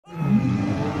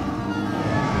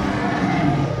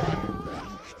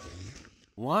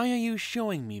Why are you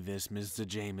showing me this, Mr.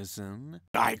 Jameson?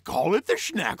 I call it the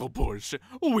Schnagglepuss.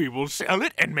 We will sell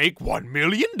it and make $1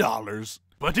 million.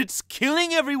 But it's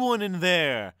killing everyone in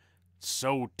there!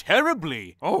 So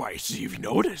terribly! Oh, I see you've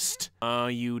noticed. Are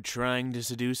you trying to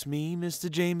seduce me, Mr.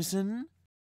 Jameson?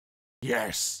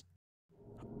 Yes.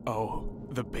 Oh,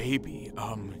 the baby,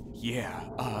 yeah,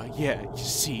 you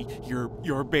see,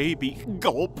 your baby.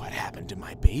 Gulp. What happened to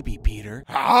my baby, Peter?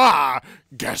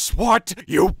 Guess what?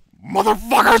 You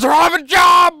motherfuckers are out of a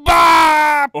job!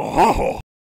 Oh.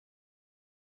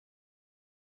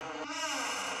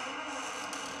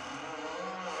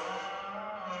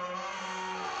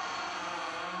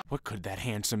 What could that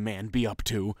handsome man be up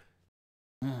to?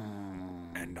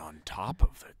 And on top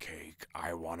of the cake,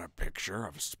 I want a picture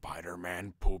of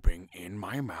Spider-Man pooping in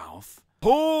my mouth.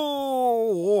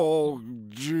 Oh,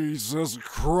 Jesus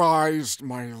Christ,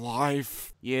 my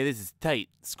life. Yeah, this is tight.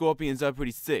 Scorpions are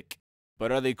pretty sick.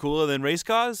 But are they cooler than race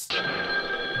cars?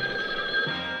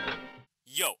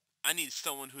 Yo, I need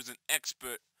someone who's an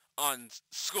expert on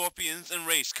scorpions and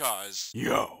race cars.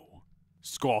 Yo.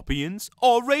 Scorpions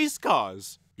or race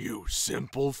cars? You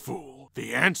simple fool.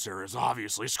 The answer is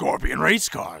obviously scorpion race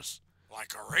cars.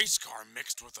 Like a race car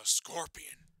mixed with a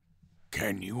scorpion.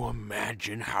 Can you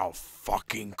imagine how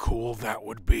fucking cool that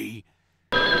would be?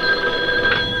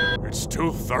 It's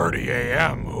 2:30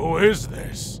 a.m. Who is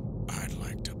this?